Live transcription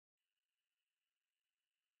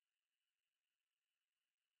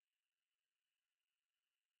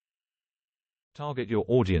Target your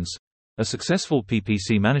audience. A successful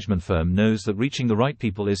PPC management firm knows that reaching the right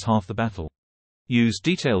people is half the battle. Use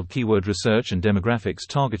detailed keyword research and demographics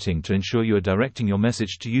targeting to ensure you are directing your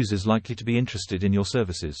message to users likely to be interested in your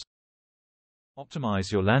services. Optimize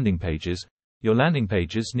your landing pages. Your landing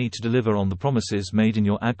pages need to deliver on the promises made in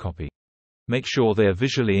your ad copy. Make sure they are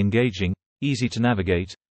visually engaging, easy to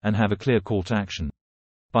navigate, and have a clear call to action.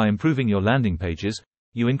 By improving your landing pages,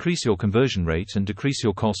 you increase your conversion rate and decrease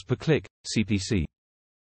your cost per click, CPC.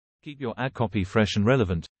 Keep your ad copy fresh and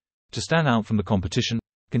relevant. To stand out from the competition,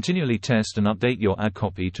 continually test and update your ad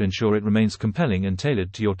copy to ensure it remains compelling and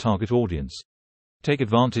tailored to your target audience. Take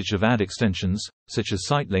advantage of ad extensions, such as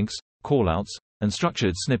site links, callouts, and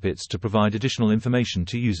structured snippets to provide additional information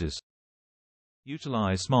to users.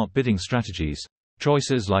 Utilize smart bidding strategies.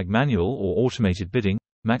 Choices like manual or automated bidding,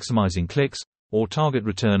 maximizing clicks, or target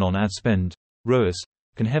return on ad spend, ROAS,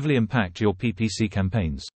 can heavily impact your PPC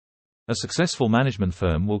campaigns. A successful management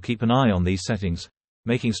firm will keep an eye on these settings,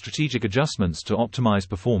 making strategic adjustments to optimize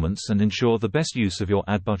performance and ensure the best use of your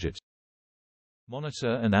ad budget.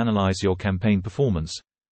 Monitor and analyze your campaign performance.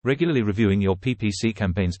 Regularly reviewing your PPC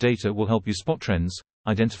campaign's data will help you spot trends,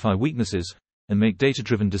 identify weaknesses, and make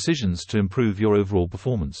data-driven decisions to improve your overall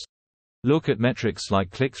performance. Look at metrics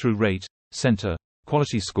like click-through rate, center,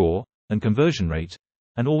 quality score, and conversion rate,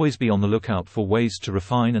 and always be on the lookout for ways to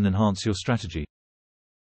refine and enhance your strategy.